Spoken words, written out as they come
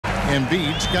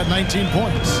Embiid's got 19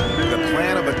 points. The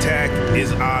plan of attack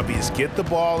is obvious. Get the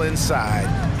ball inside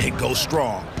and go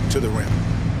strong to the rim.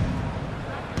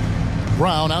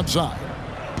 Brown outside.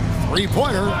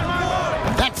 Three-pointer.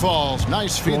 That falls.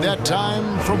 Nice feed that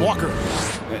time from Walker.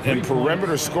 And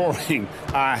perimeter scoring,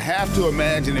 I have to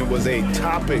imagine it was a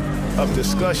topic of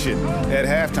discussion at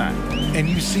halftime. And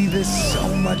you see this so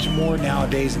much more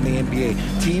nowadays in the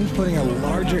NBA. Teams putting a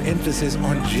larger emphasis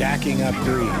on jacking up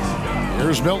threes.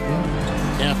 Here's Milton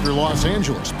after Los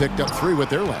Angeles picked up 3 with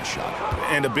their last shot.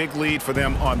 And a big lead for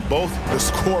them on both the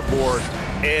scoreboard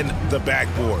and the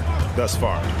backboard thus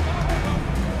far.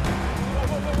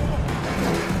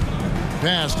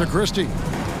 Pass to Christie.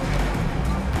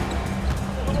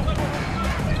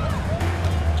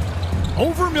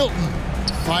 Over Milton.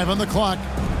 5 on the clock.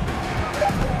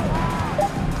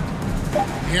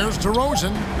 Here's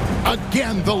DeRozan.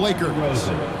 Again, the Laker.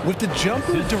 With the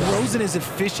jumper, DeRozan is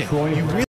efficient. You really